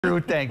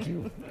Thank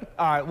you.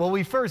 All right, well,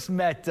 we first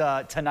met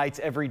tonight's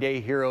everyday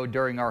hero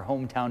during our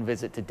hometown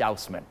visit to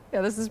Dousman.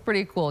 Yeah, this is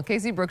pretty cool.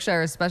 Casey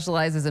Brookshire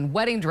specializes in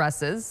wedding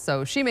dresses,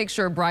 so she makes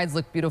sure brides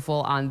look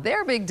beautiful on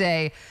their big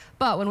day.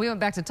 But when we went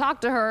back to talk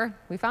to her,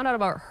 we found out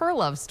about her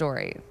love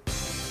story.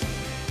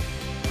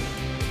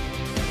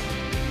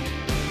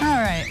 All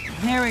right,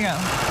 here we go.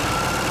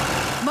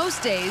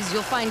 Most days,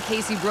 you'll find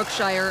Casey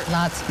Brookshire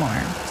Lots more.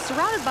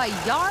 surrounded by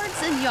yards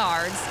and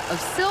yards of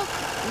silk,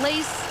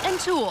 lace, and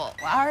tulle.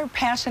 Our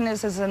passion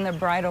is in the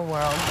bridal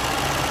world.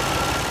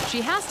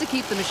 She has to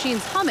keep the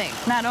machines humming.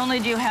 Not only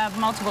do you have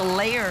multiple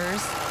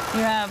layers,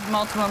 you have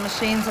multiple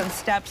machines and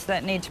steps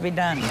that need to be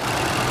done.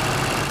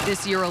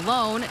 This year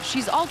alone,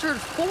 she's altered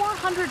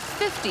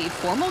 450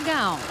 formal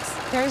gowns.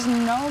 There's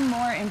no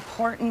more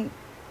important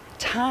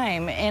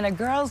time in a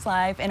girl's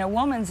life, in a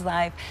woman's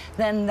life,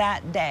 than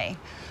that day.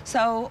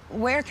 So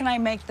where can I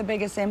make the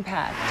biggest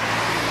impact?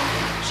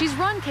 She's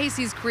run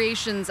Casey's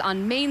Creations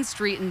on Main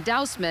Street in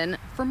Dousman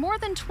for more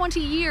than 20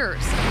 years,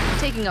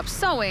 taking up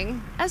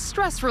sewing as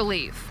stress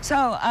relief. So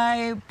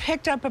I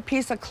picked up a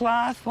piece of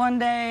cloth one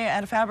day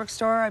at a fabric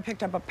store. I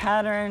picked up a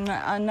pattern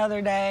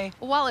another day.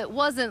 While it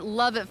wasn't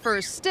love at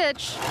first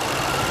stitch,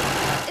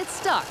 it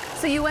stuck.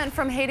 So you went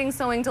from hating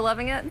sewing to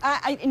loving it?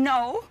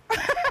 No.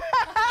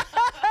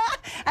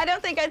 I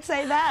don't think I'd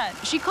say that.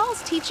 She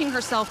calls teaching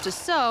herself to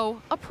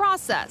sew a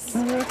process.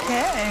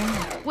 Okay.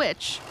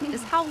 Which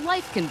is how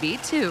life can be,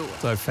 too.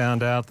 I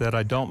found out that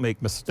I don't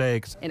make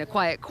mistakes. In a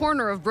quiet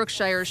corner of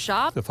Brookshire's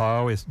shop If I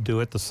always do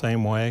it the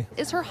same way.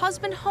 is her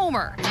husband,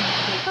 Homer,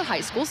 her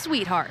high school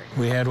sweetheart.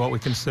 We had what we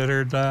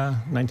considered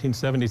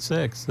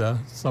 1976, the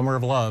summer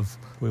of love.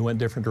 We went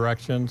different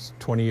directions.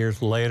 20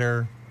 years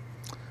later,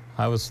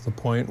 I was at the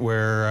point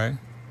where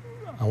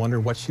I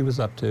wondered what she was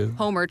up to.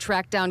 Homer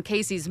tracked down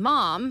Casey's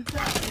mom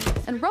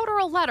and wrote her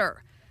a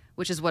letter,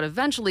 which is what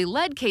eventually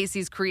led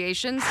Casey's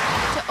Creations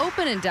to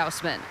open in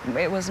Dousman.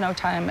 It was no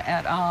time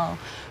at all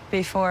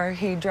before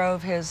he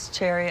drove his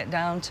chariot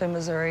down to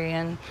Missouri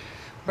and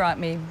brought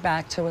me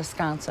back to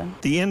Wisconsin.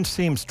 The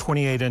inseam's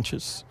 28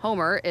 inches.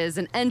 Homer is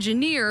an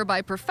engineer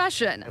by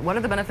profession. What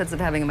are the benefits of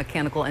having a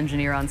mechanical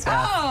engineer on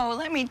staff? Oh,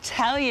 let me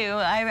tell you,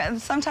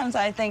 sometimes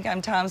I think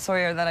I'm Tom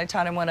Sawyer, that I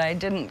taught him what I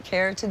didn't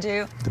care to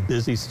do. The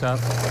busy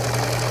stuff.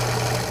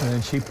 And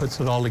then she puts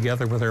it all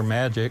together with her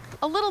magic.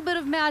 A little bit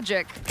of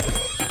magic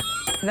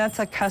That's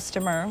a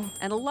customer.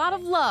 and a lot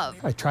of love,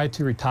 I tried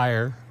to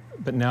retire,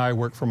 but now I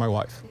work for my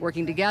wife.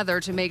 working together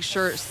to make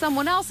sure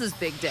someone else's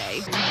big day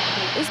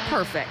is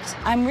perfect.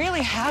 I'm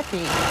really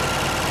happy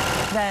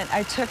that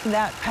I took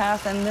that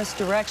path in this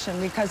direction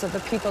because of the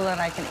people that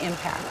I can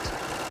impact.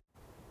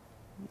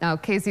 Now,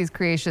 Casey's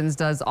Creations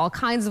does all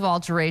kinds of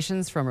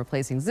alterations, from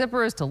replacing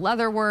zippers to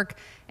leather work.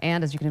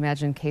 And as you can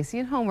imagine, Casey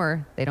and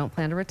Homer, they don't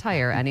plan to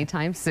retire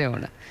anytime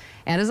soon.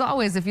 And as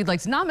always, if you'd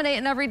like to nominate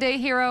an everyday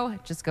hero,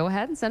 just go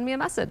ahead and send me a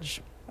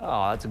message.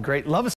 Oh, that's a great love.